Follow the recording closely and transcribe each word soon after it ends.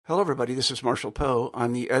Hello, everybody. This is Marshall Poe.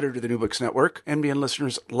 I'm the editor of the New Books Network. NBN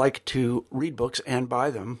listeners like to read books and buy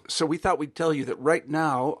them. So we thought we'd tell you that right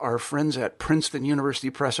now, our friends at Princeton University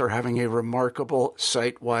Press are having a remarkable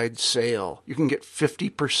site-wide sale. You can get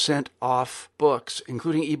 50% off books,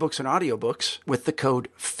 including ebooks and audiobooks, with the code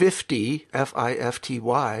 50,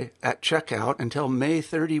 F-I-F-T-Y, at checkout until May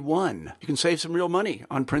 31. You can save some real money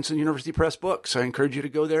on Princeton University Press books. I encourage you to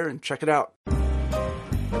go there and check it out.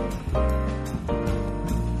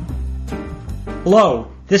 Hello,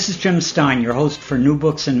 this is Jim Stein, your host for New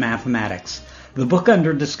Books in Mathematics. The book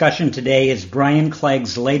under discussion today is Brian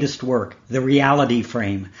Clegg's latest work, The Reality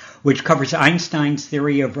Frame, which covers Einstein's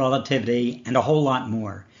theory of relativity and a whole lot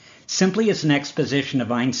more. Simply as an exposition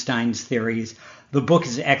of Einstein's theories, the book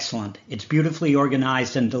is excellent. It's beautifully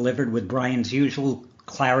organized and delivered with Brian's usual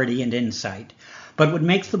clarity and insight. But what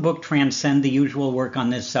makes the book transcend the usual work on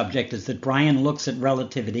this subject is that Brian looks at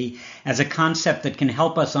relativity as a concept that can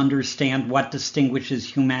help us understand what distinguishes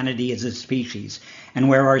humanity as a species and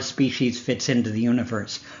where our species fits into the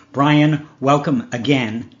universe. Brian, welcome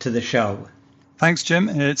again to the show. Thanks, Jim.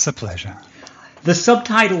 It's a pleasure. The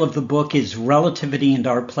subtitle of the book is Relativity and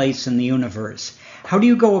Our Place in the Universe. How do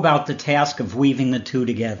you go about the task of weaving the two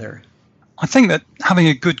together? I think that having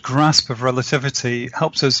a good grasp of relativity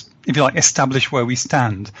helps us, if you like, establish where we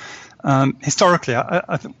stand. Historically,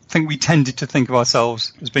 I think we tended to think of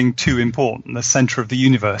ourselves as being too important, the center of the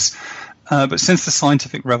universe. But since the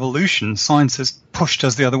scientific revolution, science has pushed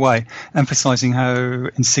us the other way, emphasizing how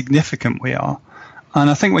insignificant we are. And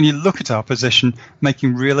I think when you look at our position,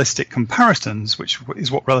 making realistic comparisons, which is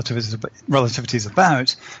what relativity is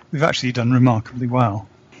about, we've actually done remarkably well.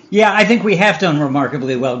 Yeah, I think we have done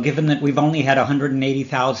remarkably well, given that we've only had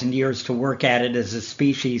 180,000 years to work at it as a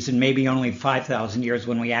species, and maybe only 5,000 years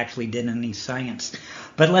when we actually did any science.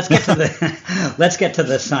 But let's get to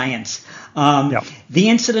the science. The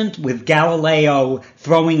incident with Galileo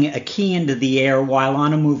throwing a key into the air while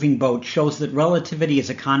on a moving boat shows that relativity as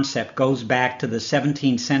a concept goes back to the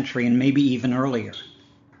 17th century and maybe even earlier.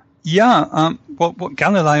 Yeah, what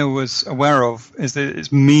Galileo was aware of is that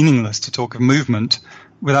it's meaningless to talk of movement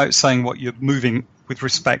without saying what you're moving with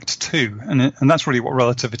respect to. And that's really what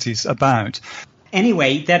relativity is about.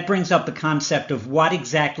 Anyway, that brings up the concept of what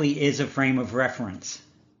exactly is a frame of reference.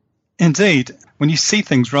 Indeed, when you see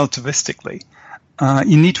things relativistically,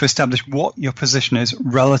 you need to establish what your position is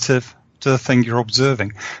relative to the thing you're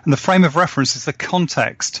observing. And the frame of reference is the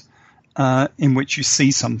context in which you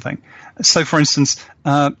see something. So, for instance,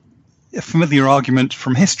 a familiar argument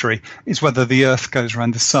from history is whether the Earth goes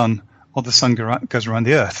around the sun or the sun goes around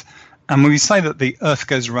the Earth. And when we say that the Earth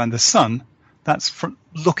goes around the sun, that's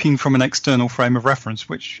looking from an external frame of reference,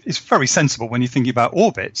 which is very sensible when you're thinking about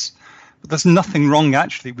orbits. But there's nothing wrong,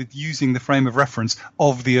 actually, with using the frame of reference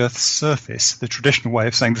of the Earth's surface, the traditional way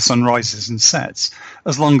of saying the sun rises and sets,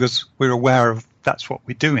 as long as we're aware of that's what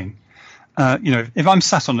we're doing. If I'm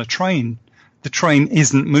sat on a train, the train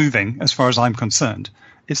isn't moving as far as I'm concerned.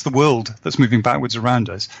 It's the world that's moving backwards around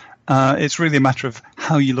us. It's really a matter of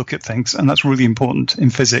how you look at things, and that's really important in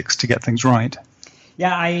physics to get things right.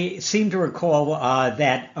 Yeah, I seem to recall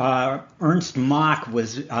that Ernst Mach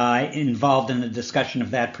was involved in a discussion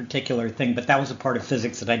of that particular thing, but that was a part of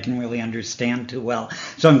physics that I didn't really understand too well.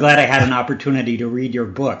 So I'm glad I had an opportunity to read your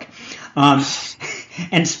book.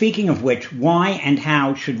 And speaking of which, why and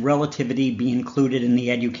how should relativity be included in the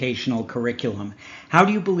educational curriculum? How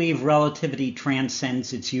do you believe relativity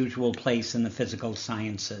transcends its usual place in the physical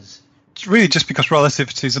sciences? It's really just because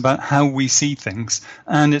relativity is about how we see things,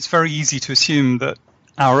 and it's very easy to assume that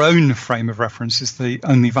our own frame of reference is the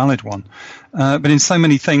only valid one. But in so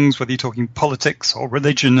many things, whether you're talking politics or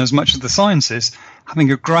religion as much as the sciences,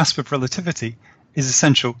 having a grasp of relativity is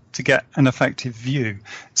essential to get an effective view.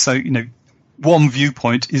 So, one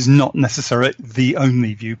viewpoint is not necessarily the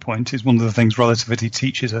only viewpoint, is one of the things relativity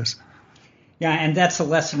teaches us. Yeah, and that's a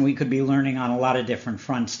lesson we could be learning on a lot of different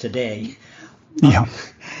fronts today. Yeah.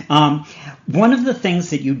 One of the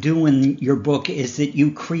things that you do in your book is that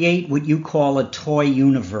you create what you call a toy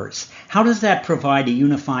universe. How does that provide a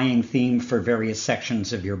unifying theme for various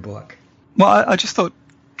sections of your book? Well, I just thought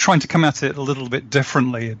trying to come at it a little bit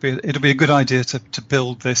differently, it'll be a good idea to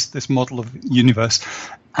build this model of universe,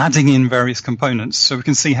 adding in various components so we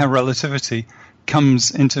can see how relativity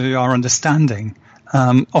comes into our understanding.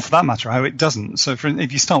 Or for that matter, how it doesn't. So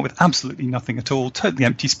if you start with absolutely nothing at all, totally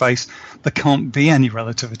empty space, there can't be any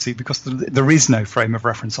relativity because there is no frame of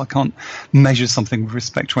reference. I can't measure something with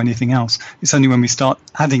respect to anything else. It's only when we start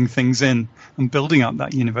adding things in and building up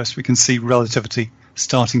that universe we can see relativity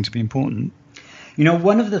starting to be important.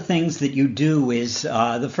 One of the things that you do is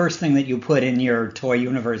the first thing that you put in your toy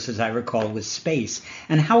universe, as I recall, was space.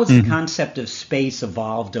 And how has the concept of space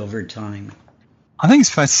evolved over time? I think it's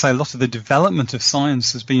fair to say a lot of the development of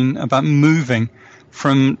science has been about moving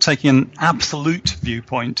from taking an absolute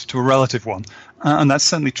viewpoint to a relative one. And that's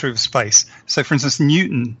certainly true of space. So, for instance,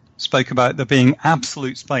 Newton spoke about there being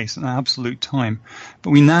absolute space and absolute time.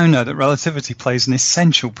 But we now know that relativity plays an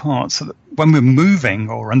essential part, so that when we're moving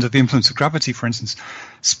or under the influence of gravity, for instance,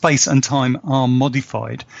 space and time are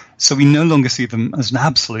modified. So we no longer see them as an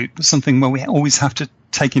absolute, but something where we always have to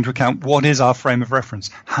take into account what is our frame of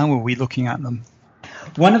reference? How are we looking at them?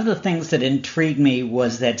 One of the things that intrigued me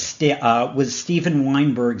was that was Steven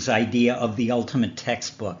Weinberg's idea of the ultimate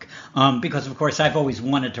textbook, because of course I've always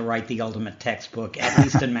wanted to write the ultimate textbook, at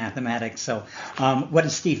least in mathematics. So, what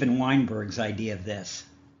is Steven Weinberg's idea of this?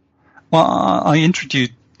 Well, I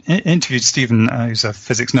interviewed Steven, who's a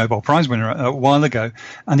physics Nobel Prize winner, a while ago,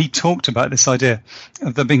 and he talked about this idea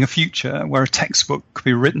of there being a future where a textbook could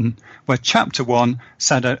be written where chapter 1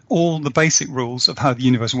 set out all the basic rules of how the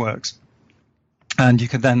universe works. And you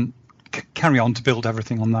could then carry on to build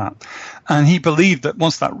everything on that. And he believed that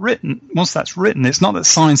once that's written, it's not that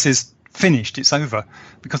science is finished, it's over,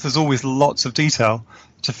 because there's always lots of detail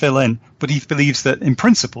to fill in. But he believes that in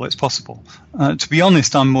principle it's possible. To be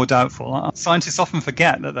honest, I'm more doubtful. Scientists often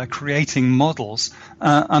forget that they're creating models.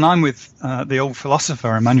 And I'm with the old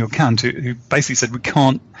philosopher Immanuel Kant, who basically said we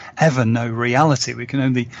can't ever know reality. We can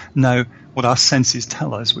only know what our senses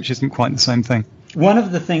tell us, which isn't quite the same thing. One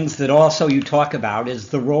of the things that also you talk about is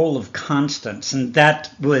the role of constants, and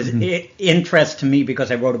that was interest to me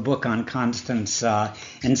because I wrote a book on constants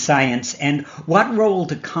in science. And what role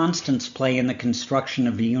do constants play in the construction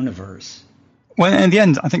of the universe? Well, in the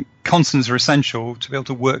end, I think constants are essential to be able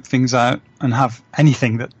to work things out and have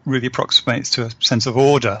anything that really approximates to a sense of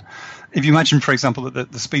order. If you imagine, for example,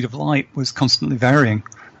 that the speed of light was constantly varying,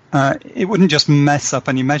 it wouldn't just mess up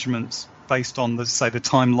any measurements based on, the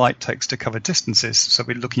time light takes to cover distances, so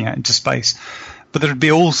we're looking out into space. But there would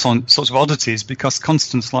be all sorts of oddities because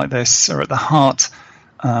constants like this are at the heart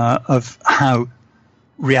of how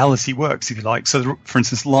reality works, if you like. So, for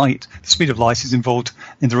instance, light, the speed of light is involved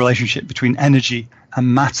in the relationship between energy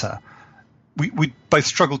and matter. We both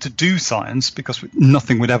struggle to do science because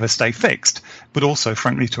nothing would ever stay fixed, but also,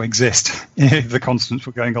 frankly, to exist if the constants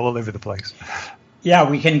were going all over the place. Yeah,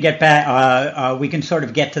 we can get back. We can sort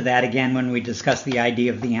of get to that again when we discuss the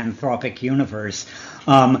idea of the anthropic universe.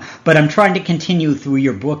 But I'm trying to continue through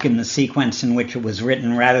your book in the sequence in which it was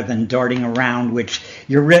written, rather than darting around, which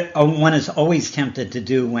one is always tempted to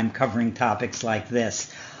do when covering topics like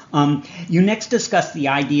this. You next discuss the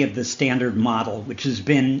idea of the Standard Model, which has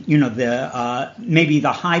been, maybe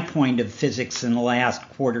the high point of physics in the last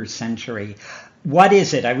quarter century. What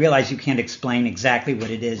is it? I realize you can't explain exactly what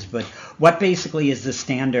it is, but what basically is the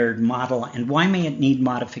Standard Model, and why may it need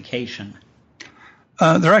modification?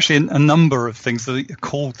 There are actually a number of things that are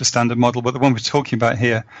called the Standard Model, but the one we're talking about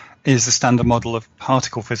here is the Standard Model of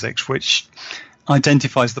particle physics, which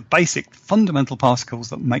identifies the basic fundamental particles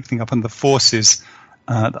that make things up and the forces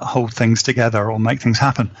that hold things together or make things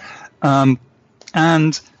happen.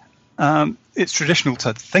 It's traditional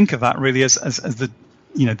to think of that really as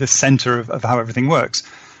the center of how everything works.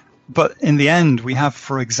 But in the end, we have,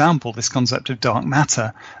 for example, this concept of dark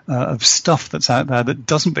matter, of stuff that's out there that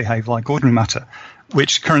doesn't behave like ordinary matter,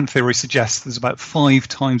 which current theory suggests there's about 5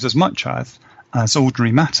 times as much as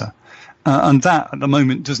ordinary matter. And that, at the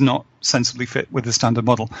moment, does not sensibly fit with the Standard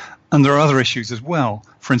Model. And there are other issues as well.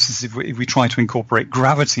 For instance, if we try to incorporate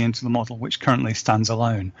gravity into the model, which currently stands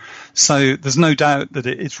alone. So there's no doubt that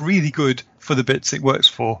it's really good for the bits it works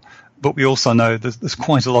for, but we also know there's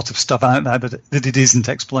quite a lot of stuff out there that it isn't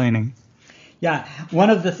explaining. Yeah,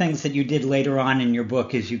 one of the things that you did later on in your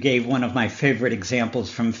book is you gave one of my favorite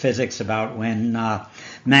examples from physics about when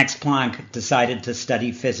Max Planck decided to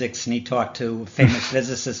study physics, and he talked to a famous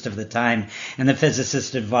physicist of the time, and the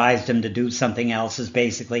physicist advised him to do something else, as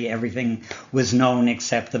basically everything was known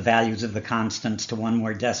except the values of the constants to one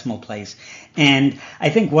more decimal place. And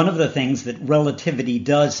I think one of the things that relativity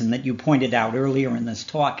does, and that you pointed out earlier in this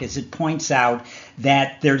talk, is it points out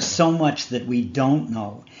that there's so much that we don't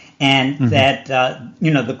know. And that,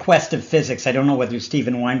 the quest of physics, I don't know whether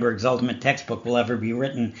Steven Weinberg's ultimate textbook will ever be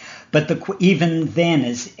written, but even then,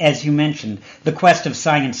 as you mentioned, the quest of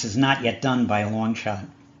science is not yet done by a long shot.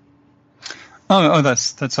 Oh,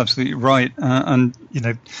 that's absolutely right. And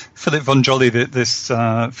Philip von Jolly, this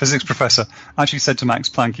physics professor, actually said to Max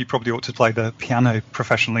Planck he probably ought to play the piano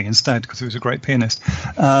professionally instead because he was a great pianist.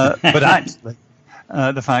 But actually,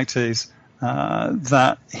 the fact is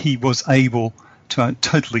that he was able to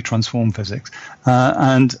totally transform physics.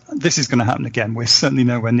 And this is going to happen again. We're certainly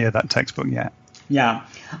nowhere near that textbook yet. Yeah.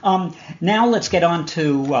 Now let's get on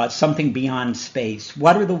to something beyond space.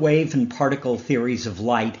 What are the wave and particle theories of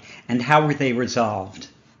light, and how were they resolved?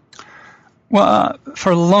 Well,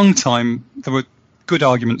 for a long time, there were good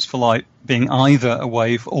arguments for light being either a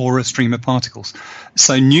wave or a stream of particles.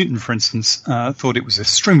 So Newton, for instance, thought it was a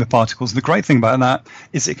stream of particles. The great thing about that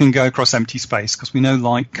is it can go across empty space, because we know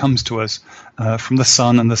light comes to us from the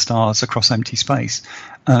sun and the stars across empty space.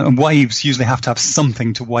 And waves usually have to have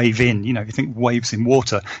something to wave in. You know, if you think waves in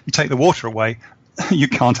water, you take the water away, you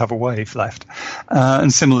can't have a wave left.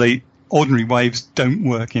 And similarly, ordinary waves don't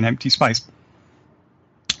work in empty space.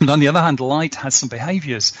 And on the other hand, light has some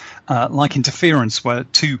behaviors like interference, where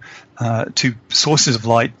two sources of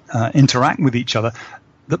light interact with each other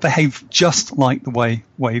that behave just like the way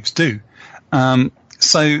waves do.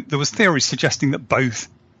 So there was theory suggesting that both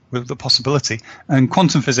were the possibility. And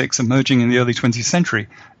quantum physics, emerging in the early 20th century,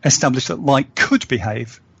 established that light could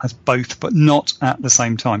behave as both, but not at the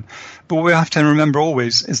same time. But what we have to remember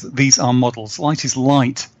always is that these are models. Light is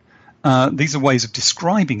light. These are ways of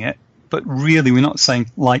describing it. But really, we're not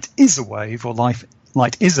saying light is a wave or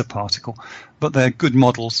light is a particle, but they're good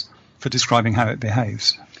models for describing how it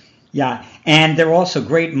behaves. Yeah, and they're also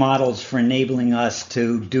great models for enabling us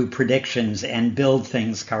to do predictions and build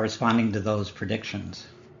things corresponding to those predictions.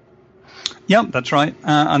 Yeah, that's right.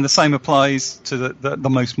 And the same applies to the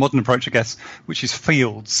most modern approach, I guess, which is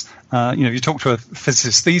fields. If you talk to a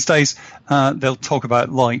physicist these days, they'll talk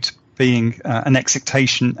about light being an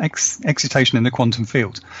excitation in the quantum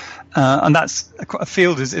field. And that's a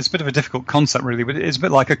field is a bit of a difficult concept, really, but it's a bit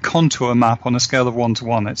like a contour map on a scale of 1 to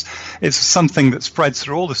 1. It's something that spreads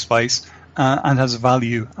through all the space and has a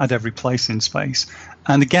value at every place in space.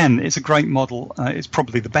 And again, it's a great model. It's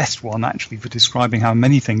probably the best one, actually, for describing how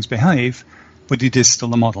many things behave, but it is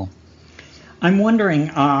still a model. I'm wondering,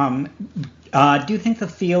 do you think the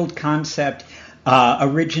field concept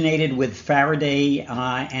originated with Faraday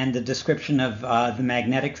and the description of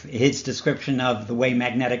his description of the way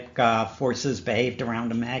magnetic forces behaved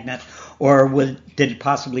around a magnet, or did it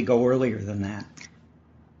possibly go earlier than that?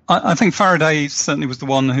 I think Faraday certainly was the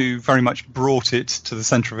one who very much brought it to the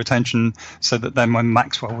center of attention, so that then when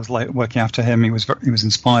Maxwell was working after him, he was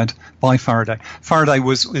inspired by Faraday. Faraday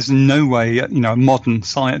was in no way, a modern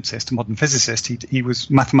scientist, a modern physicist. He was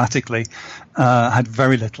mathematically had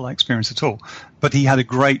very little experience at all, but he had a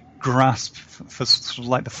great grasp for sort of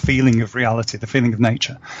like the feeling of reality, the feeling of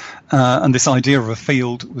nature, and this idea of a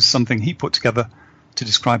field was something he put together to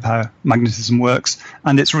describe how magnetism works,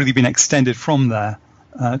 and it's really been extended from there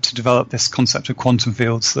to develop this concept of quantum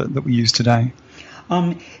fields that we use today.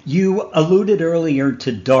 You alluded earlier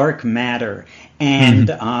to dark matter and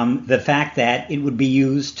the fact that it would be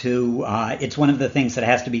used to, it's one of the things that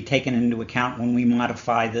has to be taken into account when we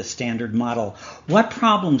modify the standard model. What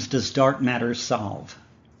problems does dark matter solve?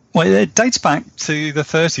 Well, it dates back to the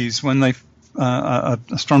 30s when an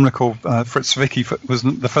astronomer called Fritz Zwicky was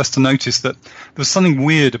the first to notice that there was something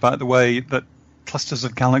weird about the way that clusters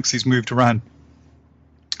of galaxies moved around.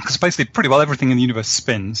 Because basically pretty well everything in the universe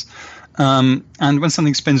spins. And when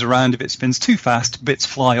something spins around, if it spins too fast, bits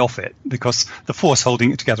fly off it because the force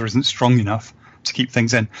holding it together isn't strong enough to keep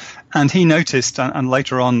things in. And he noticed, and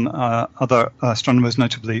later on other astronomers,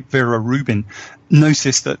 notably Vera Rubin,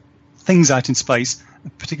 noticed that things out in space,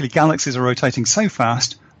 particularly galaxies, are rotating so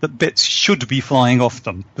fast that bits should be flying off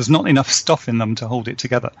them. There's not enough stuff in them to hold it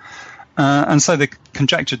together. And so they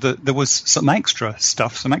conjectured that there was some extra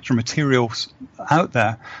stuff, some extra materials out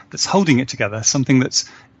there that's holding it together, something that's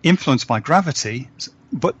influenced by gravity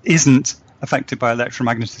but isn't affected by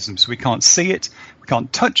electromagnetism. So we can't see it, we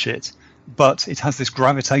can't touch it, but it has this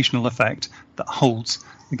gravitational effect that holds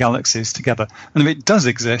the galaxies together. And if it does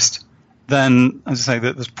exist, then, as I say,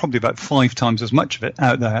 there's probably about 5 times as much of it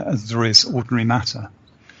out there as there is ordinary matter.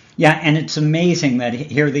 Yeah, and it's amazing that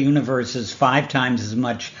here the universe is 5 times as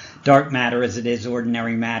much dark matter as it is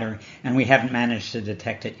ordinary matter, and we haven't managed to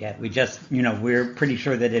detect it yet. We just, we're pretty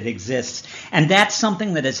sure that it exists. And that's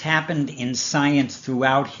something that has happened in science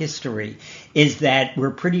throughout history, is that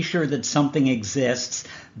we're pretty sure that something exists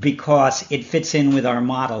because it fits in with our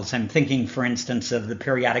models. I'm thinking, for instance, of the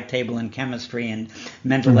periodic table in chemistry and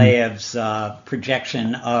Mendeleev's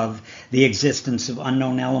projection of the existence of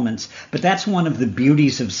unknown elements. But that's one of the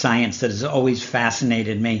beauties of science that has always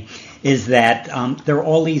fascinated me, is that there are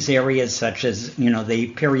all these areas such as, the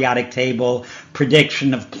periodic table,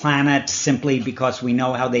 prediction of planets simply because we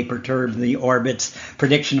know how they perturb the orbits,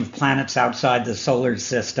 prediction of planets outside the solar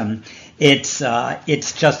system. It's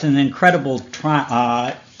just an incredible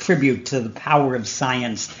tribute to the power of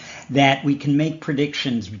science that we can make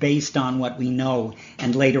predictions based on what we know,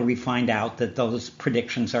 and later we find out that those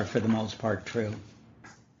predictions are for the most part true.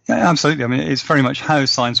 Yeah, absolutely. I mean, it's very much how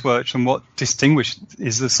science works, and what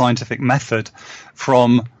distinguishes the scientific method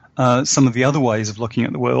from some of the other ways of looking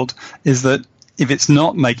at the world is that if it's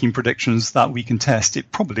not making predictions that we can test,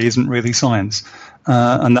 it probably isn't really science.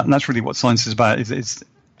 And that's really what science is about. It's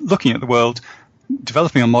looking at the world,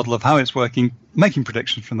 developing a model of how it's working, making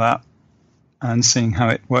predictions from that, and seeing how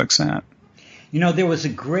it works out. You know, there was a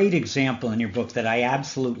great example in your book that I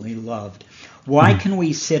absolutely loved. Why can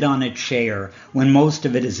we sit on a chair when most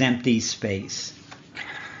of it is empty space?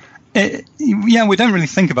 Yeah, we don't really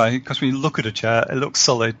think about it because when you look at a chair, it looks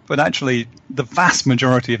solid, but actually the vast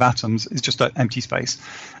majority of atoms is just an empty space.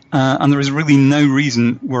 And there is really no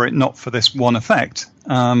reason, were it not for this one effect,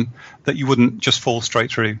 that you wouldn't just fall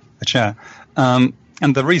straight through a chair.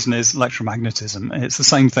 And the reason is electromagnetism. It's the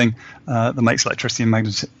same thing that makes electricity and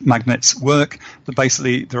magnets work. But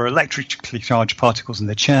basically, there are electrically charged particles in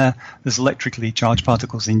the chair. There's electrically charged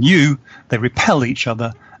particles in you. They repel each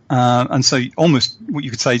other. And so almost what you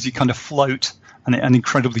could say is you kind of float an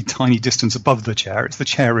incredibly tiny distance above the chair. It's the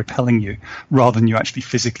chair repelling you rather than you actually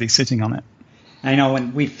physically sitting on it. I know,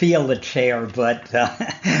 and we feel the chair, but but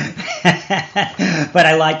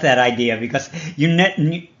I like that idea because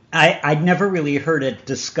I'd never really heard it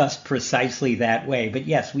discussed precisely that way. But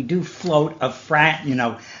yes, we do float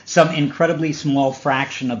some incredibly small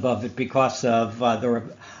fraction above it because of the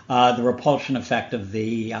repulsion effect of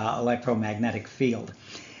the electromagnetic field.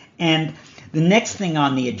 And the next thing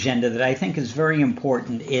on the agenda that I think is very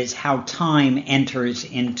important is how time enters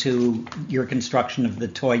into your construction of the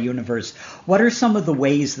toy universe. What are some of the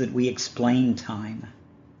ways that we explain time?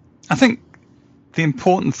 I think the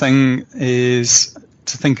important thing is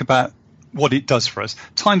to think about what it does for us.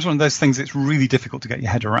 Time's one of those things that's really difficult to get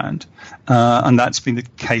your head around, and that's been the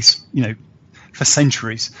case, for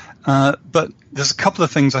centuries. But there's a couple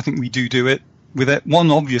of things I think we do it with it.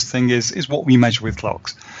 One obvious thing is what we measure with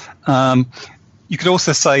clocks. You could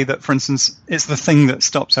also say that, for instance, it's the thing that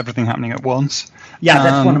stops everything happening at once. Yeah,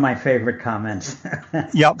 that's one of my favorite comments.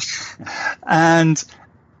 Yep. And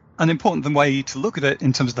an important way to look at it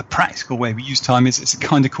in terms of the practical way we use time is it's a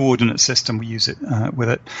kind of coordinate system we use it with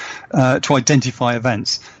it to identify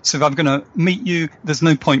events. So if I'm going to meet you, there's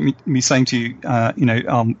no point me saying to you,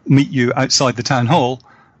 I'll meet you outside the town hall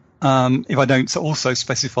if I don't also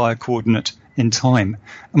specify a coordinate in time.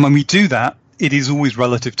 And when we do that, it is always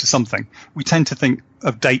relative to something. We tend to think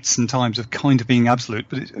of dates and times of kind of being absolute,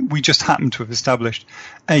 but we just happen to have established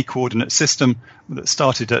a coordinate system that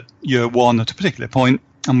started at year 1 at a particular point,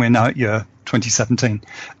 and we're now at year 2017.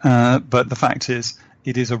 But the fact is,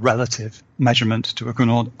 it is a relative measurement to a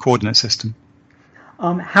coordinate system.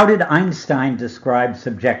 How did Einstein describe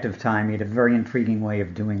subjective time? He had a very intriguing way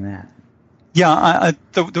of doing that. Yeah,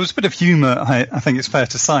 there was a bit of humour, I think it's fair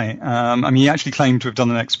to say. He actually claimed to have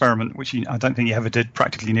done an experiment, which I don't think he ever did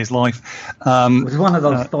practically in his life. It was one of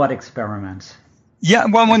those thought experiments. Yeah,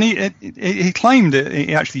 well, when he claimed it,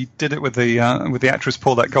 he actually did it with the actress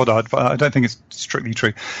Paulette Goddard, but I don't think it's strictly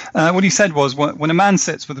true. What he said was, when a man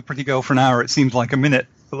sits with a pretty girl for an hour, it seems like a minute.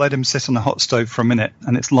 But let him sit on a hot stove for a minute,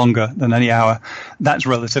 and it's longer than any hour. That's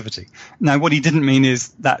relativity. Now, what he didn't mean is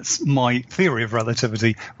that's my theory of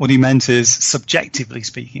relativity. What he meant is, subjectively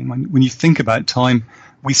speaking, when you think about time,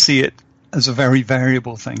 we see it as a very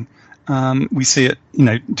variable thing. We see it,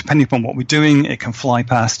 depending upon what we're doing, it can fly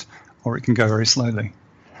past, or it can go very slowly.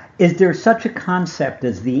 Is there such a concept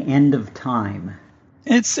as the end of time?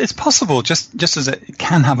 It's possible, just as it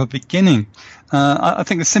can have a beginning. I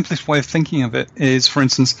think the simplest way of thinking of it is, for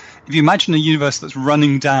instance, if you imagine a universe that's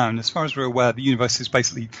running down, as far as we're aware, the universe is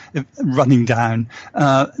basically running down,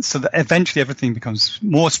 so that eventually everything becomes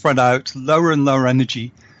more spread out, lower and lower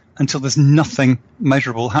energy, until there's nothing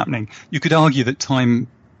measurable happening. You could argue that time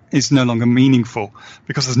is no longer meaningful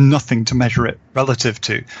because there's nothing to measure it relative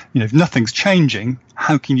to. If nothing's changing,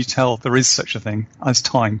 how can you tell there is such a thing as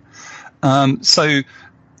time?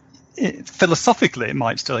 Philosophically, it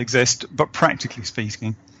might still exist, but practically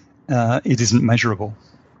speaking, it isn't measurable.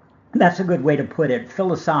 That's a good way to put it.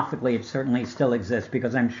 Philosophically, it certainly still exists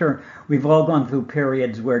because I'm sure we've all gone through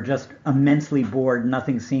periods where just immensely bored,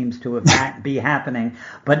 nothing seems to be happening,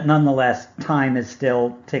 but nonetheless, time is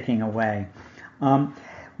still ticking away.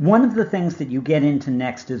 One of the things that you get into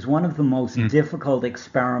next is one of the most difficult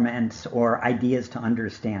experiments or ideas to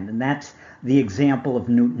understand, and that's the example of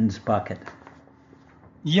Newton's bucket.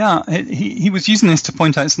 Yeah, he was using this to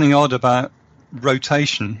point out something odd about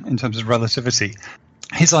rotation in terms of relativity.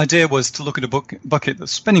 His idea was to look at a bucket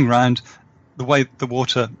that's spinning round, the way the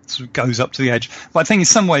water sort of goes up to the edge. But I think in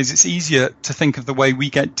some ways it's easier to think of the way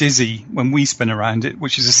we get dizzy when we spin around it,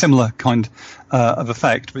 which is a similar kind of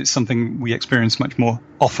effect, but it's something we experience much more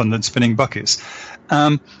often than spinning buckets.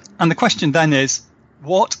 And the question then is,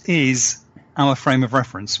 what is our frame of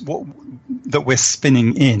reference, what that we're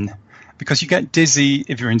spinning in? Because you get dizzy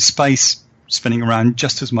if you're in space, spinning around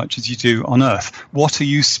just as much as you do on Earth. What are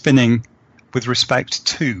you spinning with respect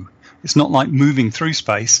to? It's not like moving through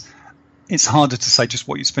space. It's harder to say just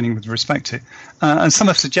what you're spinning with respect to. And some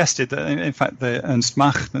have suggested that, in fact, the Ernst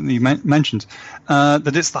Mach that you mentioned,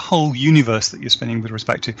 that it's the whole universe that you're spinning with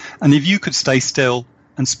respect to. And if you could stay still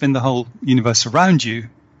and spin the whole universe around you,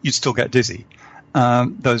 you'd still get dizzy.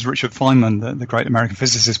 Though, as Richard Feynman, the great American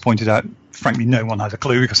physicist, pointed out, frankly, no one has a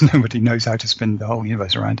clue because nobody knows how to spin the whole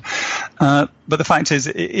universe around. But the fact is,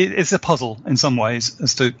 it's a puzzle in some ways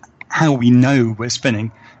as to how we know we're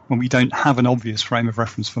spinning when we don't have an obvious frame of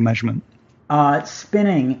reference for measurement.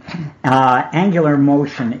 Spinning, angular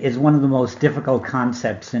motion is one of the most difficult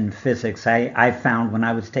concepts in physics. I found when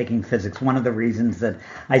I was taking physics, one of the reasons that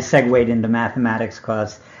I segued into mathematics,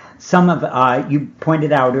 because some of you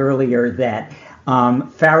pointed out earlier that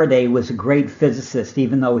Faraday was a great physicist,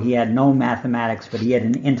 even though he had no mathematics, but he had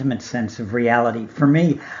an intimate sense of reality. For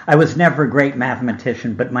me, I was never a great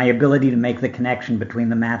mathematician, but my ability to make the connection between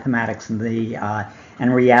the mathematics and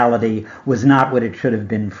and reality was not what it should have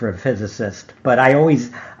been for a physicist. But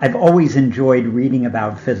I've always enjoyed reading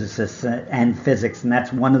about physicists and physics, and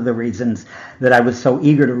that's one of the reasons that I was so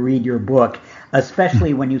eager to read your book,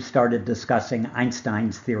 especially when you started discussing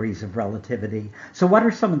Einstein's theories of relativity. So what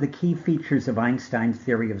are some of the key features of Einstein's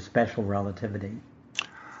theory of special relativity?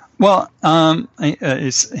 Well,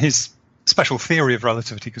 it's his special theory of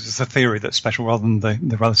relativity, because it's a theory that's special rather than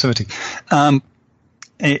the relativity,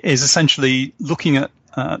 is essentially looking at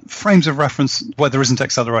frames of reference where there isn't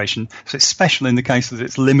acceleration. So it's special in the case that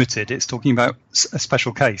it's limited. It's talking about a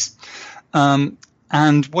special case.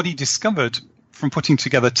 And what he discovered from putting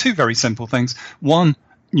together two very simple things, one,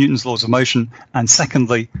 Newton's laws of motion, and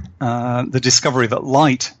secondly, the discovery that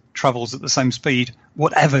light travels at the same speed,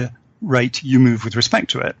 whatever rate you move with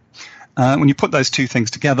respect to it. When you put those two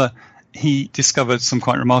things together, he discovered some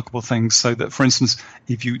quite remarkable things, so that, for instance,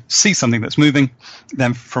 if you see something that's moving,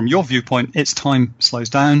 then from your viewpoint, its time slows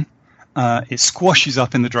down, it squashes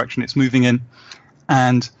up in the direction it's moving in,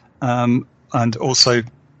 and also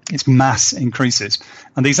its mass increases.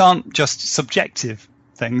 And these aren't just subjective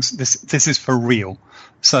things. This is for real.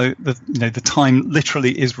 So the time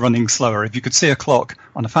literally is running slower. If you could see a clock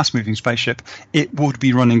on a fast-moving spaceship, it would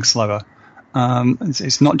be running slower.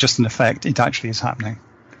 It's not just an effect; it actually is happening.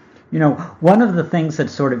 You know, one of the things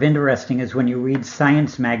that's sort of interesting is when you read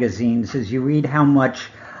science magazines, is you read how much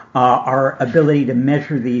our ability to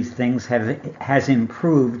measure these things has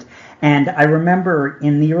improved. And I remember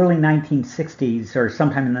in the early 1960s, or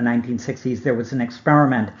sometime in the 1960s, there was an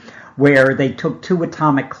experiment where they took two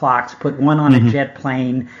atomic clocks, put one on a jet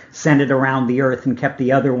plane, sent it around the Earth, and kept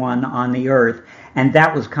the other one on the Earth. And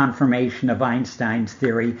that was confirmation of Einstein's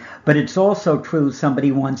theory. But it's also true,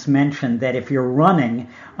 somebody once mentioned that if you're running,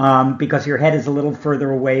 because your head is a little further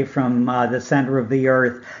away from the center of the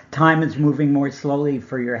Earth, time is moving more slowly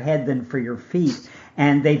for your head than for your feet.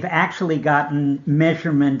 And they've actually gotten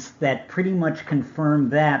measurements that pretty much confirm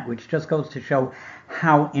that, which just goes to show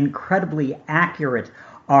how incredibly accurate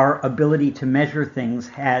our ability to measure things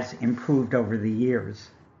has improved over the years.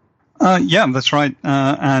 Yeah, that's right.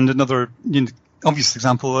 And another obvious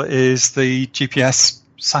example is the GPS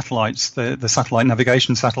satellites, the satellite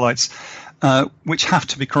navigation satellites, which have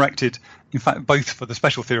to be corrected, in fact, both for the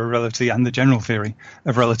special theory of relativity and the general theory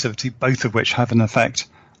of relativity, both of which have an effect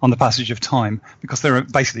on the passage of time, because they're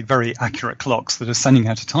basically very accurate clocks that are sending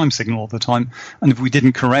out a time signal all the time. And if we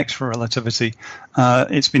didn't correct for relativity,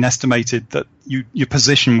 it's been estimated that your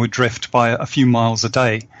position would drift by a few miles a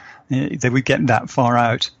day. They would get that far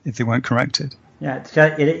out if they weren't corrected. Yeah,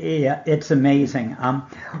 it's amazing.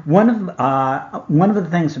 One of the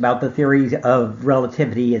things about the theory of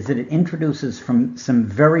relativity is that it introduces from some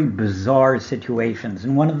very bizarre situations,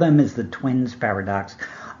 and one of them is the twins paradox.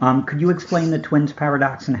 Could you explain the twins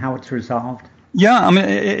paradox and how it's resolved? Yeah, I mean,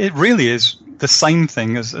 it really is the same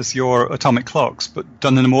thing as your atomic clocks, but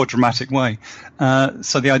done in a more dramatic way.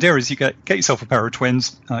 So the idea is you get yourself a pair of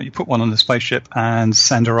twins, you put one on the spaceship and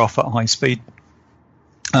send her off at high speed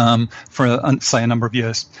for, say, a number of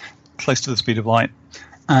years, close to the speed of light.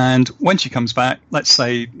 And when she comes back, let's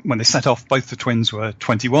say when they set off, both the twins were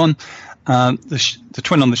 21. The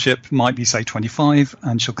twin on the ship might be, say, 25,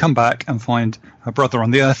 and she'll come back and find her brother on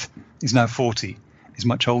the Earth is now 40, is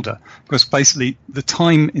much older. Because basically the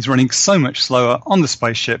time is running so much slower on the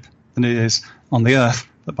spaceship than it is on the Earth,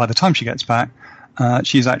 that by the time she gets back,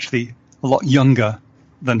 she's actually a lot younger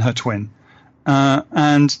than her twin.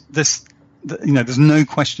 And this, there's no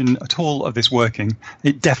question at all of this working.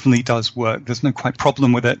 It definitely does work. There's no quite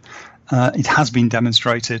problem with it. It has been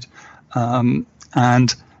demonstrated. And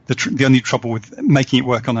the only trouble with making it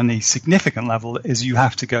work on any significant level is you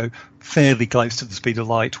have to go fairly close to the speed of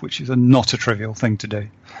light, which is not a trivial thing to do.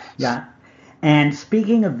 Yeah. And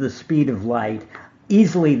speaking of the speed of light,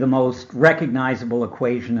 easily the most recognizable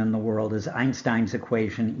equation in the world is Einstein's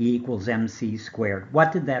equation, E equals mc squared.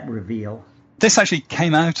 What did that reveal? This actually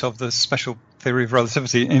came out of the special theory of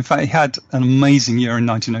relativity. In fact, he had an amazing year in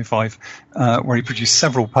 1905 where he produced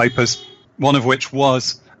several papers, one of which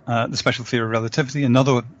was the special theory of relativity.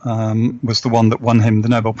 Another was the one that won him the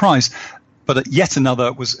Nobel Prize. But yet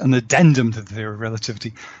another was an addendum to the theory of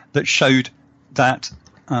relativity that showed that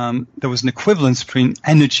there was an equivalence between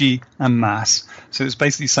energy and mass. So it was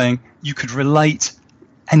basically saying you could relate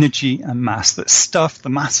energy and mass, that stuff, the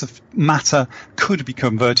mass of matter, could be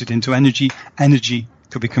converted into energy, energy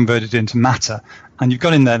could be converted into matter. And you've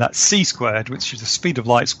got in there that c squared, which is the speed of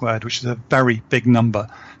light squared, which is a very big number.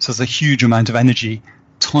 So there's a huge amount of energy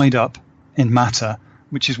tied up in matter,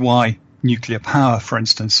 which is why nuclear power, for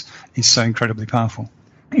instance, is so incredibly powerful.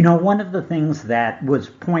 You know, one of the things that was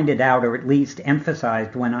pointed out, or at least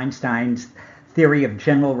emphasized, when Einstein's theory of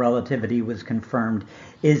general relativity was confirmed,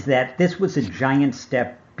 is that this was a giant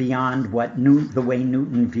step beyond the way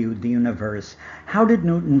Newton viewed the universe. How did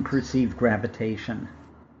Newton perceive gravitation?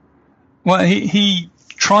 Well, he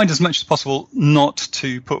tried as much as possible not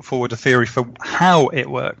to put forward a theory for how it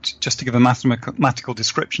worked, just to give a mathematical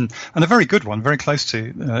description, and a very good one, very close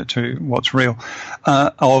to what's real,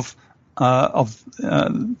 of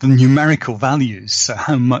the numerical values, so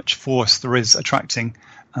how much force there is attracting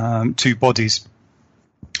two bodies.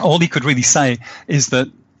 All he could really say is that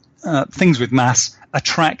things with mass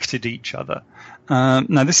attracted each other.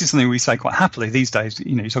 Now, this is something we say quite happily these days.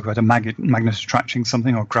 You talk about a magnet attracting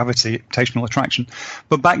something, or gravitational attraction.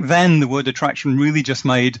 But back then, the word attraction really just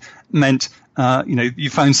meant you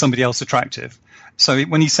found somebody else attractive. So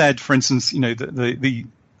when he said, for instance, that the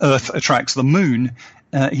Earth attracts the moon,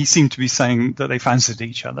 he seemed to be saying that they fancied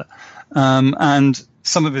each other. And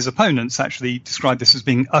some of his opponents actually described this as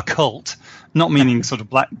being occult, not meaning sort of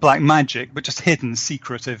black magic, but just hidden,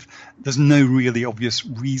 secretive. There's no really obvious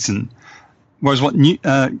reason. Whereas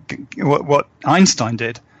what Einstein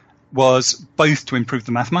did was both to improve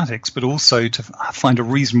the mathematics, but also to find a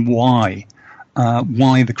reason why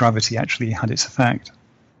the gravity actually had its effect.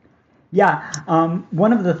 Yeah,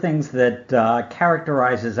 one of the things that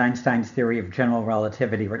characterizes Einstein's theory of general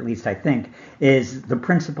relativity, or at least I think, is the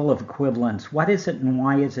principle of equivalence. What is it and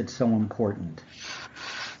why is it so important?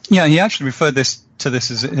 Yeah, he actually referred to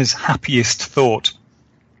this as his happiest thought.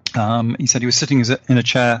 He said he was sitting in a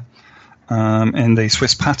chair in the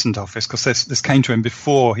Swiss Patent Office, because this came to him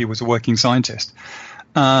before he was a working scientist.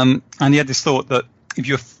 And he had this thought that if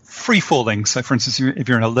you're free falling, so for instance, if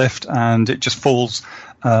you're in a lift and it just falls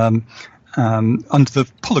under the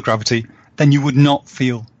pull of gravity, then you would not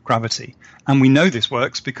feel gravity. And we know this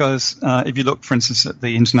works because if you look, for instance, at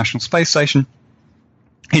the International Space Station,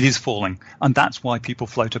 it is falling, and that's why people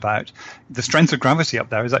float about. The strength of gravity up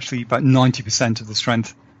there is actually about 90% of the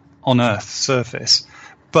strength on Earth's surface.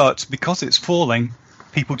 But because it's falling,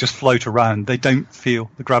 people just float around. They don't feel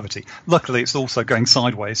the gravity. Luckily, it's also going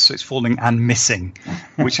sideways, so it's falling and missing,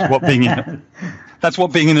 which is that's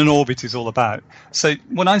what being in an orbit is all about. So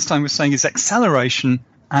what Einstein was saying is acceleration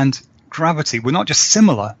and gravity were not just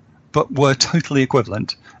similar, but were totally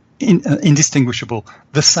equivalent, indistinguishable,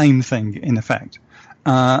 the same thing in effect.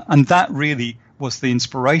 And that really was the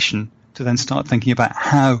inspiration to then start thinking about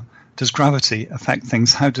how does gravity affect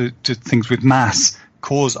things? How do things with mass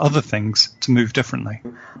cause other things to move differently?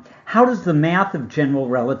 How does the math of general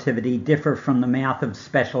relativity differ from the math of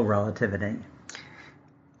special relativity?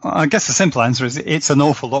 I guess the simple answer is it's an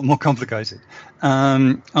awful lot more complicated.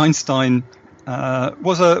 Einstein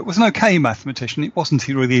was an okay mathematician. It wasn't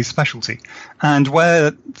really his specialty. And where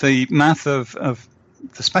the math of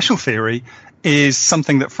the special theory is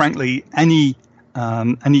something that, frankly, anybody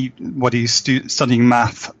studying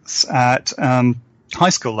maths at high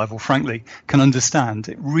school level, frankly, can understand.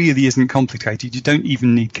 It really isn't complicated. You don't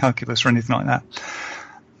even need calculus or anything like that.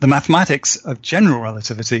 The mathematics of general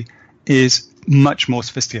relativity is much more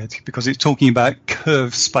sophisticated because it's talking about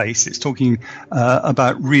curved space. It's talking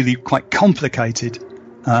about really quite complicated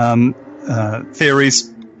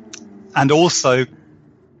theories, and also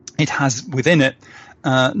it has within it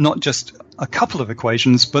not just a couple of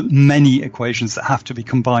equations, but many equations that have to be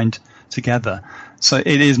combined together. So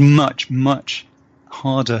it is much, much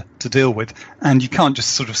harder to deal with, and you can't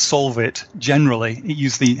just sort of solve it generally. It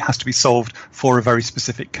usually has to be solved for a very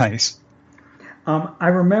specific case. I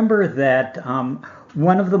remember that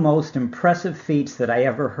one of the most impressive feats that I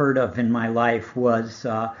ever heard of in my life was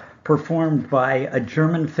performed by a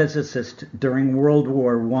German physicist during World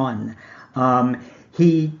War I.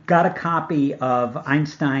 He got a copy of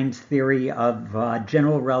Einstein's theory of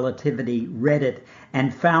general relativity, read it,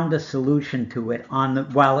 and found a solution to it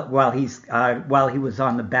while he was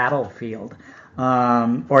on the battlefield,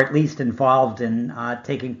 or at least involved in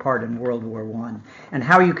taking part in World War I. And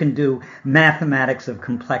how you can do mathematics of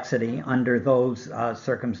complexity under those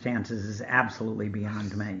circumstances is absolutely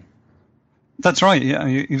beyond me. That's right. Yeah,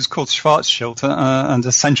 he was called Schwarzschild, and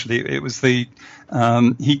essentially it was he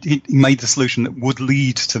made the solution that would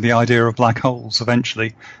lead to the idea of black holes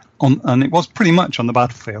eventually, and it was pretty much on the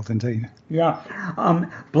battlefield indeed. Yeah,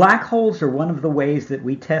 black holes are one of the ways that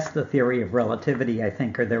we test the theory of relativity, I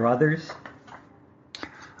think. Are there others?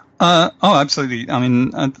 Absolutely. I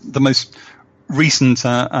mean, the most recent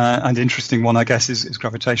and interesting one, I guess, is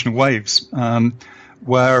gravitational waves,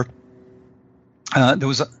 where there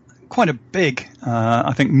was quite a big,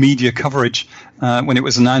 I think, media coverage when it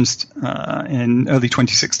was announced in early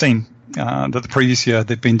 2016 that the previous year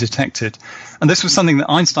they'd been detected. And this was something that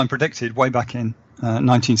Einstein predicted way back in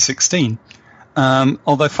 1916.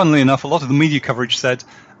 Although, funnily enough, a lot of the media coverage said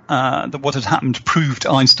that what had happened proved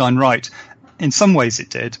Einstein right. In some ways it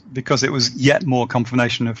did, because it was yet more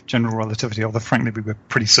confirmation of general relativity, although frankly we were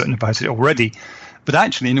pretty certain about it already. But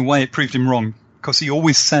actually, in a way, it proved him wrong, because he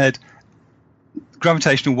always said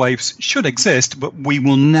gravitational waves should exist, but we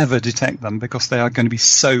will never detect them because they are going to be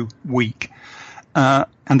so weak.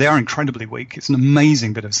 And they are incredibly weak. It's an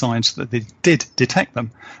amazing bit of science that they did detect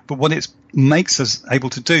them. But what it makes us able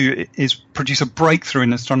to do is produce a breakthrough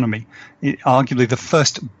in astronomy, arguably the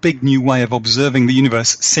first big new way of observing the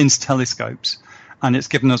universe since telescopes. And it's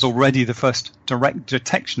given us already the first direct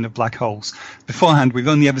detection of black holes. Beforehand, we've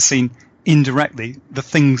only ever seen indirectly the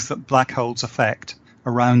things that black holes affect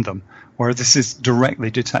around them, where this is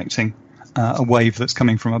directly detecting a wave that's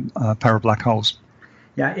coming from a pair of black holes.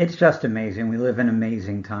 Yeah, it's just amazing. We live in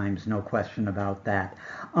amazing times, no question about that.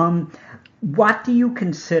 What do you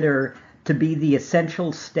consider to be the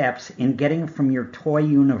essential steps in getting from your toy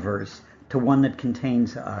universe to one that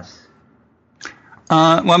contains us?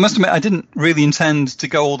 Well, I must admit, I didn't really intend to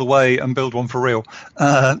go all the way and build one for real.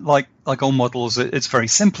 Like all models, it's very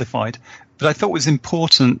simplified. But I thought it was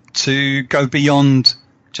important to go beyond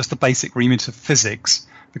just the basic remit of physics,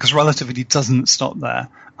 because relativity doesn't stop there.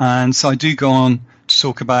 And so I do go on to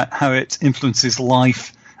talk about how it influences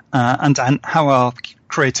life and how our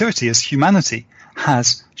creativity as humanity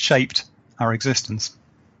has shaped our existence.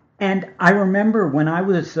 And I remember when I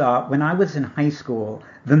was in high school,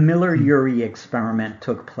 the Miller-Urey experiment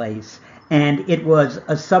took place, and it was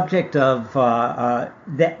a subject of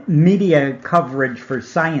the media coverage for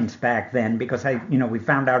science back then, because we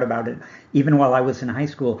found out about it even while I was in high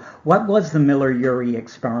school. What was the Miller-Urey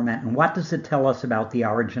experiment, and what does it tell us about the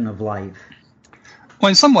origin of life? Well,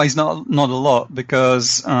 in some ways, not a lot,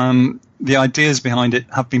 because the ideas behind it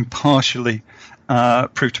have been partially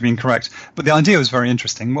proved to be incorrect. But the idea was very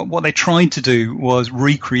interesting. What they tried to do was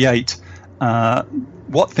recreate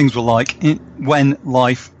what things were like when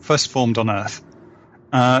life first formed on Earth.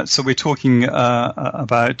 So we're talking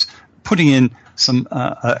about putting in some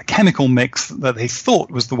chemical mix that they thought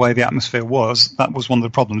was the way the atmosphere was. That was one of the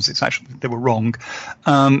problems. It's actually they were wrong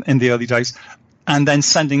in the early days. And then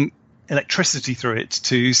sending electricity through it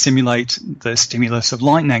to simulate the stimulus of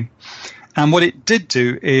lightning. And what it did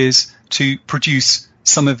do is to produce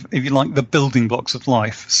some of, if you like, the building blocks of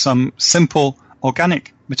life, some simple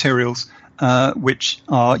organic materials which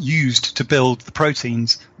are used to build the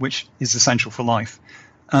proteins, which is essential for life.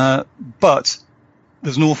 But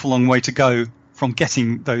there's an awful long way to go from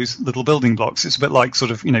getting those little building blocks. It's a bit like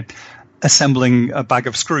sort of, assembling a bag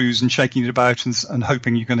of screws and shaking it about and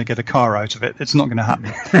hoping you're going to get a car out of it. It's not going to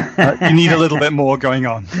happen. You need a little bit more going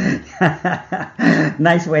on.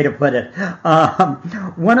 Nice way to put it.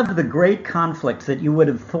 One of the great conflicts that you would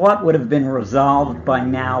have thought would have been resolved by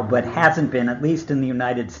now, but hasn't been, at least in the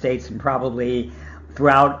United States and probably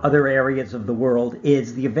throughout other areas of the world,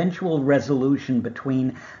 is the eventual resolution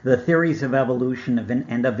between the theories of evolution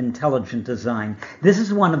and of intelligent design. This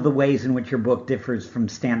is one of the ways in which your book differs from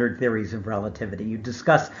standard theories of relativity. You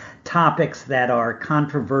discuss topics that are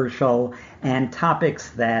controversial and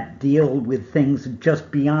topics that deal with things just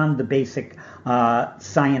beyond the basic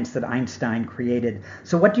science that Einstein created.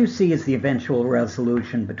 So what do you see as the eventual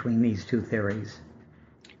resolution between these two theories?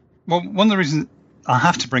 Well, one of the reasons I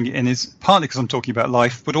have to bring it in is partly because I'm talking about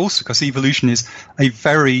life, but also because evolution is a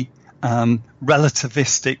very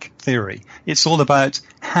relativistic theory. It's all about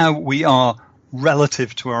how we are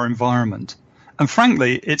relative to our environment. And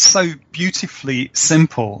frankly, it's so beautifully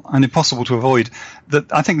simple and impossible to avoid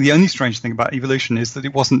that I think the only strange thing about evolution is that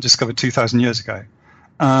it wasn't discovered 2,000 years ago.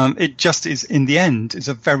 It just is, in the end, is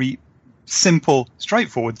a very simple,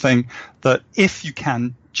 straightforward thing that if you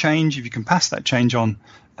can change, if you can pass that change on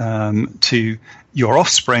to your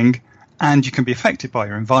offspring, and you can be affected by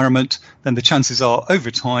your environment, then the chances are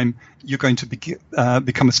over time you're going to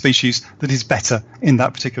become a species that is better in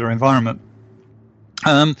that particular environment.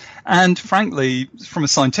 And frankly, from a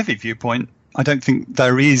scientific viewpoint, I don't think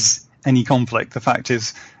there is any conflict. The fact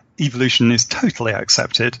is, evolution is totally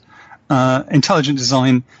accepted. Intelligent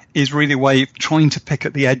design is really a way of trying to pick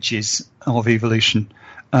at the edges of evolution,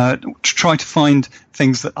 to try to find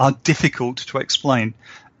things that are difficult to explain.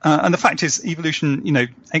 And the fact is, evolution,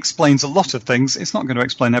 explains a lot of things. It's not going to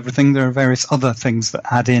explain everything. There are various other things that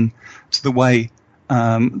add in to the way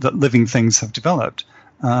that living things have developed.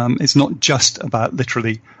 It's not just about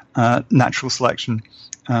literally natural selection.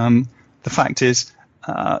 The fact is,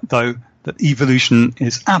 though, that evolution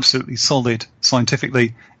is absolutely solid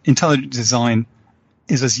scientifically. Intelligent design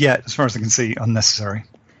is as yet, as far as I can see, unnecessary.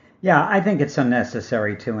 Yeah, I think it's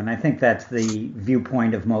unnecessary too, and I think that's the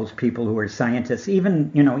viewpoint of most people who are scientists.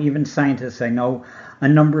 Even scientists. I know a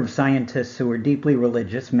number of scientists who are deeply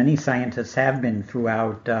religious. Many scientists have been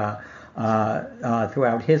throughout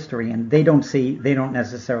history, and they don't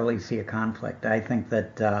necessarily see a conflict. I think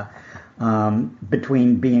that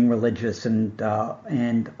between being religious and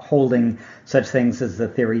holding such things as the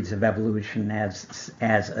theories of evolution as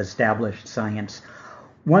established science.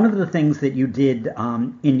 One of the things that you did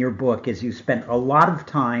in your book is you spent a lot of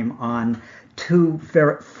time on two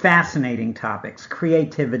very fascinating topics,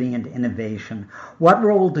 creativity and innovation. What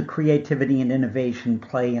role do creativity and innovation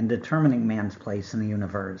play in determining man's place in the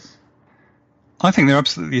universe? I think they're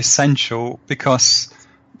absolutely essential because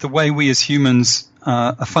the way we as humans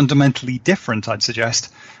are fundamentally different, I'd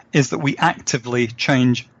suggest, is that we actively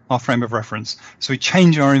change our frame of reference. So we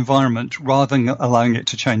change our environment rather than allowing it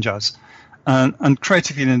to change us. And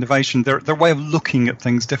creativity and innovation, they're a way of looking at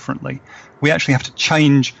things differently. We actually have to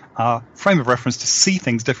change our frame of reference to see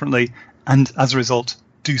things differently and, as a result,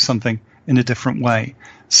 do something in a different way.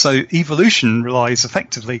 So evolution relies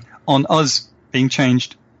effectively on us being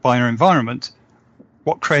changed by our environment.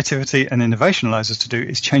 What creativity and innovation allows us to do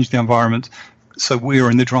is change the environment so we're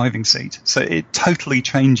in the driving seat. So it totally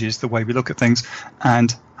changes the way we look at things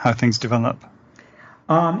and how things develop.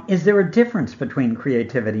 Is there a difference between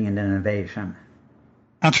creativity and innovation?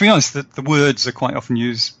 And to be honest, the words are quite often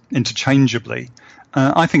used interchangeably.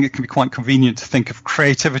 I think it can be quite convenient to think of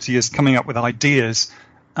creativity as coming up with ideas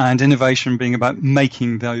and innovation being about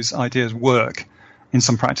making those ideas work in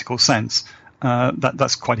some practical sense.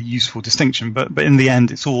 That's quite a useful distinction. But in the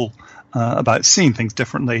end, it's all about seeing things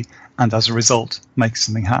differently and as a result, make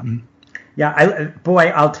something happen. Yeah,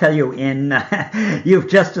 I'll tell you, you've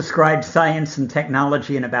just described science and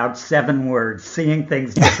technology in about 7 words, seeing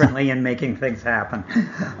things differently and making things happen.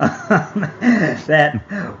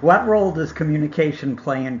 What role does communication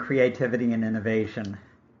play in creativity and innovation?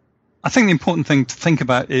 I think the important thing to think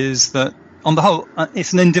about is that, on the whole,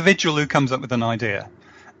 it's an individual who comes up with an idea.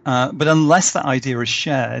 But unless that idea is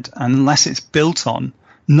shared, and unless it's built on,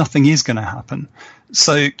 nothing is going to happen.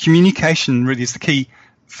 So communication really is the key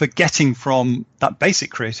for getting from that basic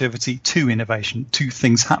creativity to innovation, to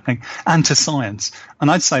things happening, and to science. And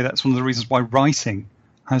I'd say that's one of the reasons why writing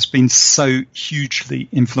has been so hugely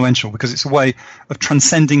influential, because it's a way of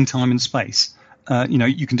transcending time and space.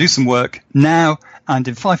 You can do some work now, and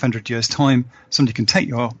in 500 years' time, somebody can take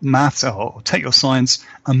your maths or take your science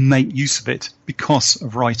and make use of it because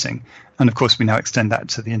of writing. And of course, we now extend that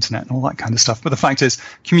to the internet and all that kind of stuff. But the fact is,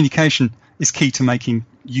 communication is key to making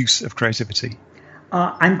use of creativity.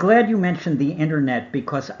 I'm glad you mentioned the internet,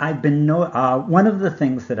 because I've been one of the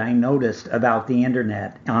things that I noticed about the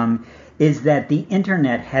internet is that the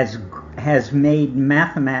internet has made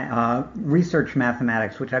research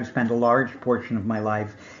mathematics, which I've spent a large portion of my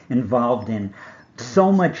life involved in,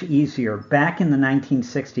 so much easier. Back in the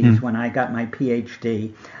 1960s, when I got my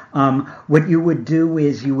PhD, What you would do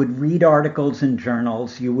is you would read articles in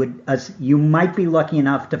journals. You might be lucky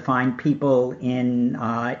enough to find people in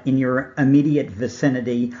your immediate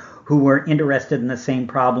vicinity who were interested in the same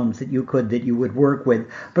problems that you would work with.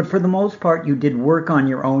 But for the most part, you did work on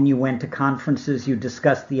your own. You went to conferences, you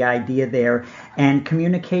discussed the idea there, and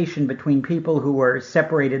communication between people who were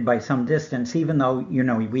separated by some distance, even though,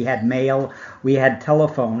 we had mail, we had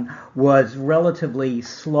telephone, was relatively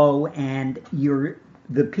slow, and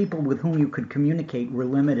the people with whom you could communicate were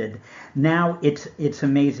limited. Now it's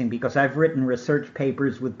amazing because I've written research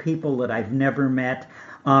papers with people that I've never met.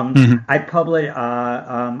 I published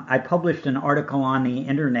an article on the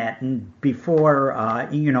internet, and before,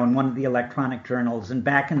 in one of the electronic journals. And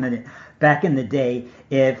back in the day,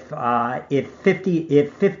 if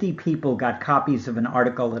 50 people got copies of an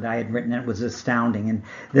article that I had written, it was astounding. And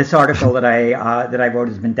this article that I wrote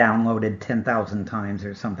has been downloaded 10,000 times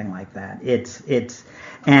or something like that.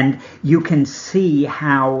 And you can see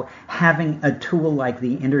how having a tool like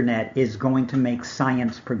the internet is going to make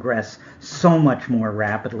science progress so much more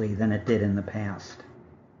rapidly than it did in the past.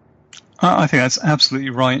 I think that's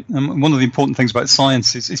absolutely right. One of the important things about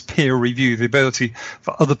science is peer review, the ability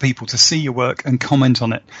for other people to see your work and comment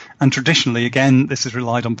on it. And traditionally, again, this has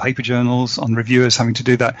relied on paper journals, on reviewers having to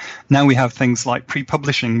do that. Now we have things like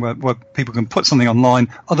pre-publishing where people can put something online,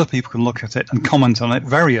 other people can look at it and comment on it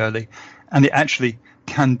very early. And it actually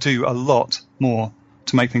can do a lot more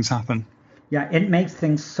to make things happen. Yeah, it makes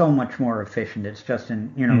things so much more efficient. It's just,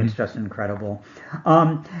 it's just incredible.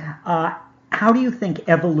 How do you think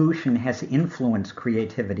evolution has influenced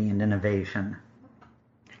creativity and innovation?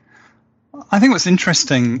 I think what's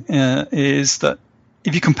interesting is that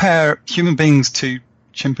if you compare human beings to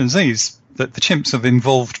chimpanzees, that the chimps have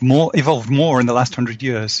evolved more in the last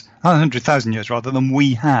 100,000 years rather than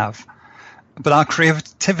we have. But our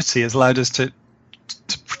creativity has allowed us to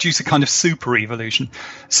produce a kind of super evolution.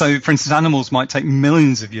 So, for instance, animals might take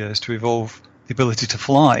millions of years to evolve the ability to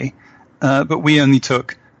fly, but we only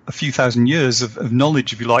took a few thousand years of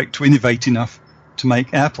knowledge, if you like, to innovate enough to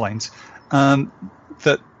make airplanes.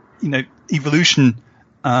 Evolution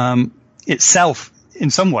itself, in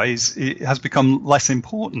some ways, it has become less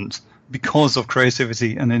important because of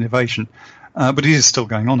creativity and innovation. But it is still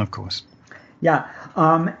going on, of course. Yeah,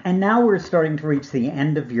 and now we're starting to reach the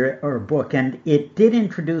end of your book, and it did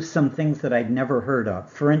introduce some things that I'd never heard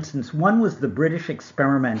of. For instance, one was the British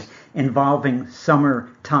experiment involving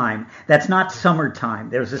summertime. That's not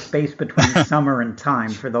summertime. There's a space between summer and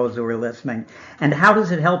time for those who are listening. And how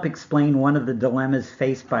does it help explain one of the dilemmas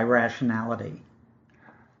faced by rationality?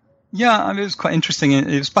 Yeah, it was quite interesting. It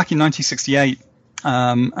was back in 1968.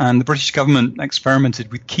 And the British government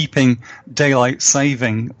experimented with keeping daylight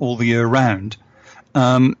saving all the year round.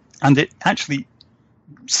 And it actually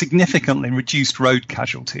significantly reduced road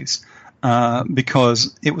casualties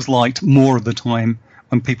because it was light more of the time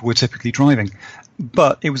when people were typically driving.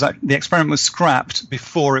 But the experiment was scrapped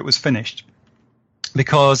before it was finished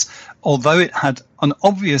because although it had an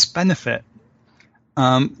obvious benefit,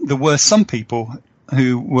 there were some people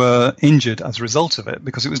who were injured as a result of it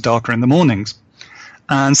because it was darker in the mornings.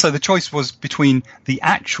 And so the choice was between the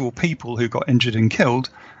actual people who got injured and killed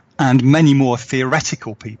and many more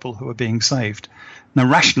theoretical people who were being saved. Now,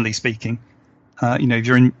 rationally speaking, if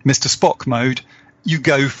you're in Mr. Spock mode, you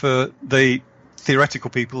go for the theoretical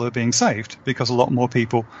people who are being saved because a lot more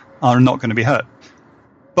people are not going to be hurt.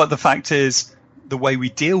 But the fact is, the way we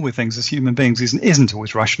deal with things as human beings isn't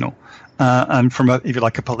always rational. And from a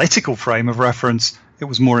political frame of reference, it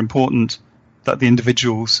was more important that the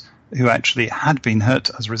individuals who actually had been hurt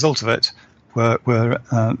as a result of it were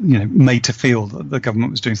made to feel that the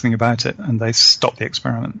government was doing something about it, and they stopped the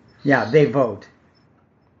experiment. Yeah, they vote.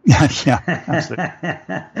 Yeah, absolutely.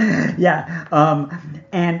 Yeah,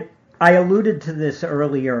 and I alluded to this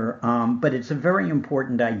earlier, but it's a very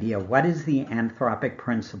important idea. What is the anthropic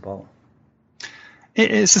principle?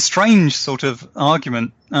 It's a strange sort of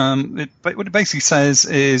argument. But what it basically says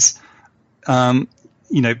is,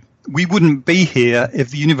 we wouldn't be here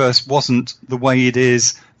if the universe wasn't the way it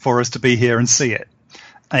is for us to be here and see it.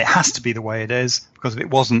 And it has to be the way it is, because if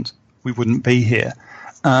it wasn't, we wouldn't be here.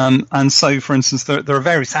 And so, for instance, there are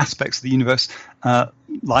various aspects of the universe,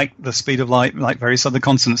 like the speed of light, like various other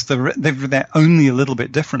constants. They're only a little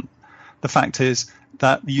bit different. The fact is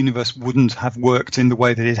that the universe wouldn't have worked in the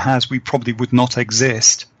way that it has. We probably would not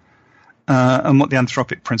exist. And what the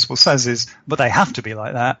anthropic principle says is, but they have to be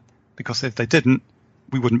like that, because if they didn't,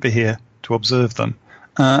 we wouldn't be here to observe them.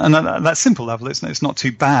 And at that simple level, it's not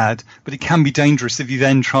too bad, but it can be dangerous if you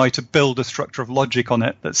then try to build a structure of logic on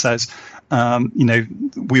it that says,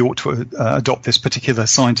 we ought to adopt this particular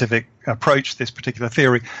scientific approach, this particular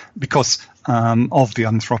theory, because of the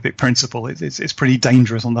anthropic principle. It's pretty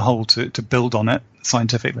dangerous on the whole to build on it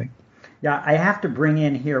scientifically. Yeah, I have to bring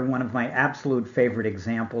in here one of my absolute favorite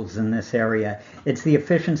examples in this area. It's the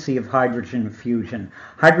efficiency of hydrogen fusion.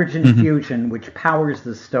 Hydrogen fusion, which powers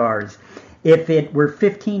the stars, if it were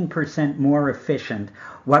 15% more efficient,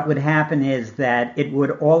 what would happen is that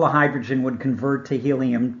all the hydrogen would convert to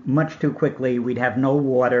helium much too quickly. We'd have no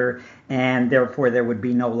water, and therefore there would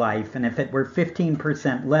be no life. And if it were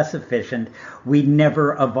 15% less efficient, we'd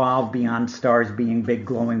never evolve beyond stars being big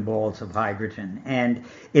glowing balls of hydrogen. And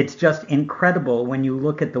it's just incredible when you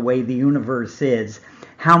look at the way the universe is,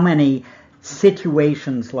 how many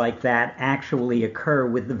situations like that actually occur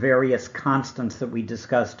with the various constants that we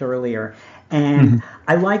discussed earlier. And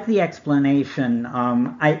I like the explanation.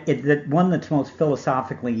 The one that's most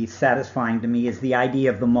philosophically satisfying to me is the idea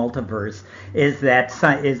of the multiverse, is that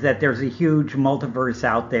there's a huge multiverse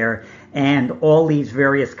out there, and all these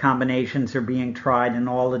various combinations are being tried in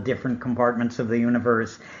all the different compartments of the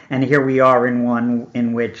universe. And here we are in one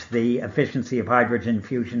in which the efficiency of hydrogen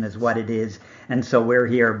fusion is what it is, and so we're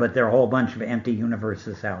here, but there are a whole bunch of empty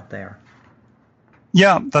universes out there.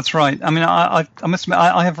 Yeah, that's right. I mean, I must admit,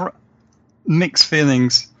 I have mixed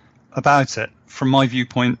feelings about it. From my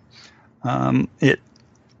viewpoint,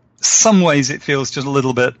 some ways it feels just a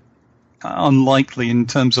little bit unlikely in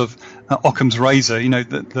terms of Occam's razor,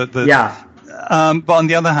 Yeah. But on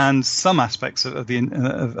the other hand, some aspects of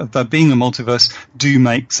there being a multiverse do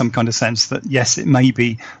make some kind of sense. That yes, it may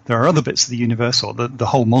be there are other bits of the universe or the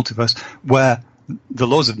whole multiverse where the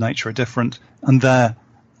laws of nature are different, and there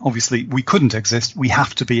obviously we couldn't exist. We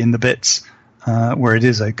have to be in the bits where it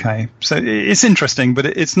is okay. So it's interesting, but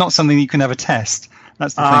it's not something you can ever test.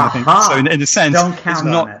 That's the thing, I think. So in a sense, don't count it's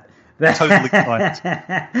not on it. Totally correct.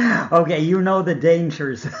 Okay, you know the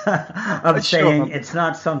dangers of saying Sure. it's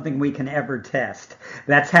not something we can ever test.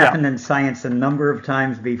 That's happened in science a number of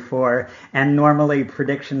times before, and normally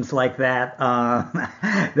predictions like that,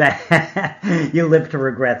 that you live to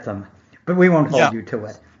regret them. But we won't hold you to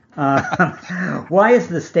it. Why is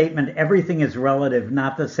the statement everything is relative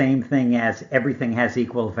not the same thing as everything has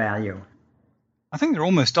equal value? I think they're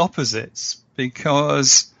almost opposites,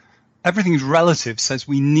 because everything's relative says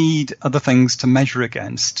we need other things to measure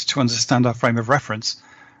against to understand our frame of reference.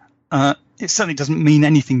 It certainly doesn't mean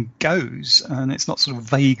anything goes, and it's not sort of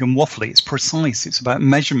vague and waffly. It's precise. It's about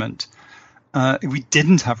measurement. If we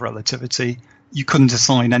didn't have relativity, you couldn't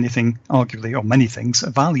assign anything, arguably, or many things, a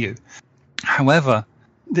value. However,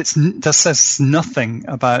 that says nothing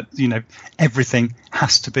about, everything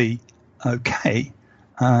has to be okay.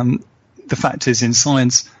 The fact is, in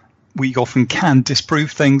science, we often can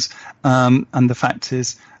disprove things, and the fact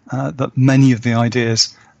is that many of the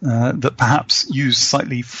ideas that perhaps use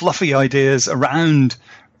slightly fluffy ideas around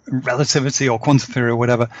relativity or quantum theory or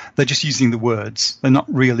whatever, they're just using the words. They're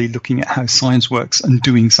not really looking at how science works and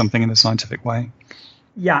doing something in a scientific way.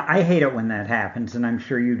 Yeah, I hate it when that happens, and I'm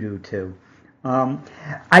sure you do too.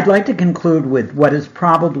 I'd like to conclude with what is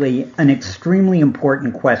probably an extremely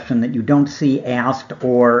important question that you don't see asked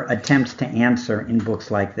or attempts to answer in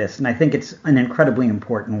books like this, and I think it's an incredibly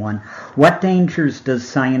important one. What dangers does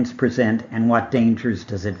science present, and what dangers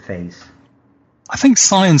does it face? I think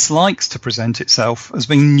science likes to present itself as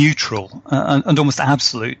being neutral and almost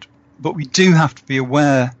absolute, but we do have to be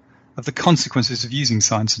aware of the consequences of using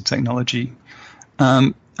science and technology.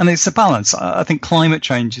 And it's a balance. I think climate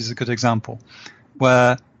change is a good example,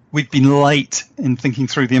 where we've been late in thinking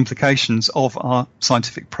through the implications of our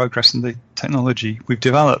scientific progress and the technology we've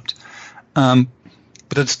developed.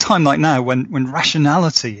 But at a time like now, when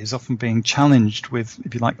rationality is often being challenged with,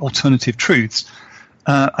 if you like, alternative truths,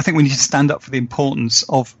 I think we need to stand up for the importance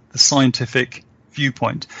of the scientific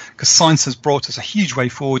viewpoint, because science has brought us a huge way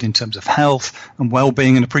forward in terms of health and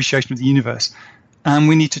well-being and appreciation of the universe. And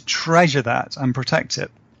we need to treasure that and protect it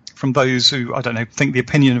from those who, think the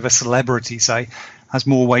opinion of a celebrity, say, has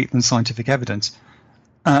more weight than scientific evidence.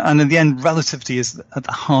 And in the end, relativity is at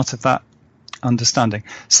the heart of that understanding.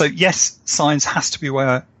 So yes, science has to be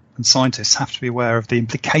aware, and scientists have to be aware of the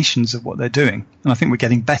implications of what they're doing. And I think we're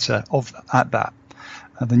getting better at that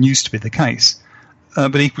than used to be the case.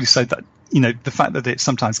 But equally so that, the fact that it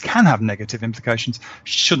sometimes can have negative implications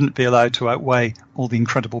shouldn't be allowed to outweigh all the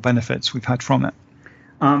incredible benefits we've had from it.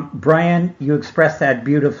 Brian, you expressed that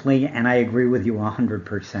beautifully, and I agree with you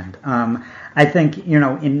 100%. I think,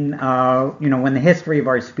 when the history of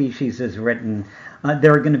our species is written,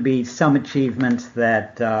 there are going to be some achievements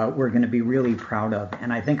that we're going to be really proud of.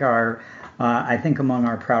 And I think among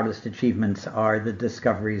our proudest achievements are the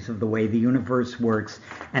discoveries of the way the universe works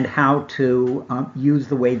and how to use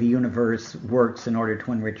the way the universe works in order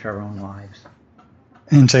to enrich our own lives.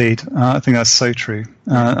 Indeed. I think that's so true.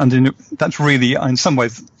 And that's really, in some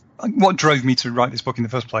ways, what drove me to write this book in the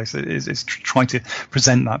first place is trying to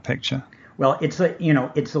present that picture. Well, it's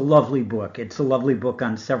a lovely book. It's a lovely book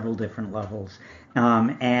on several different levels.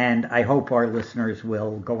 And I hope our listeners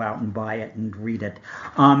will go out and buy it and read it.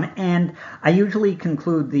 And I usually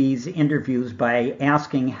conclude these interviews by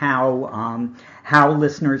asking how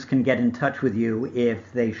listeners can get in touch with you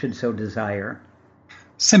if they should so desire.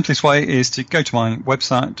 Simplest way is to go to my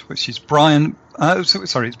website, which is it's Brian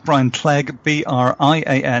Clegg,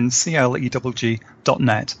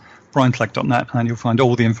 BrianClegg.net, brianclegg.net, and you'll find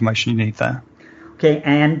all the information you need there. Okay,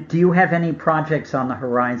 and do you have any projects on the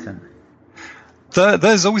horizon?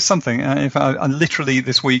 There's always something. Literally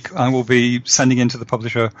this week, I will be sending into the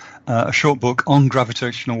publisher a short book on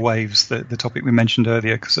gravitational waves, the topic we mentioned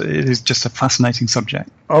earlier, because it is just a fascinating subject.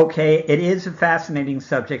 Okay, it is a fascinating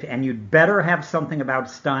subject, and you'd better have something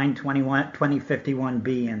about Stein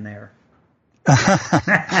 2051b in there.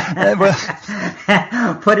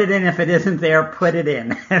 Put it in. If it isn't there, put it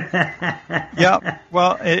in. Yeah,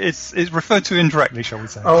 well, it's referred to indirectly, shall we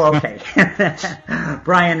say. Oh, okay.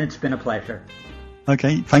 Brian, it's been a pleasure.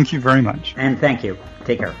 Okay, thank you very much. And thank you.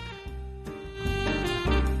 Take care.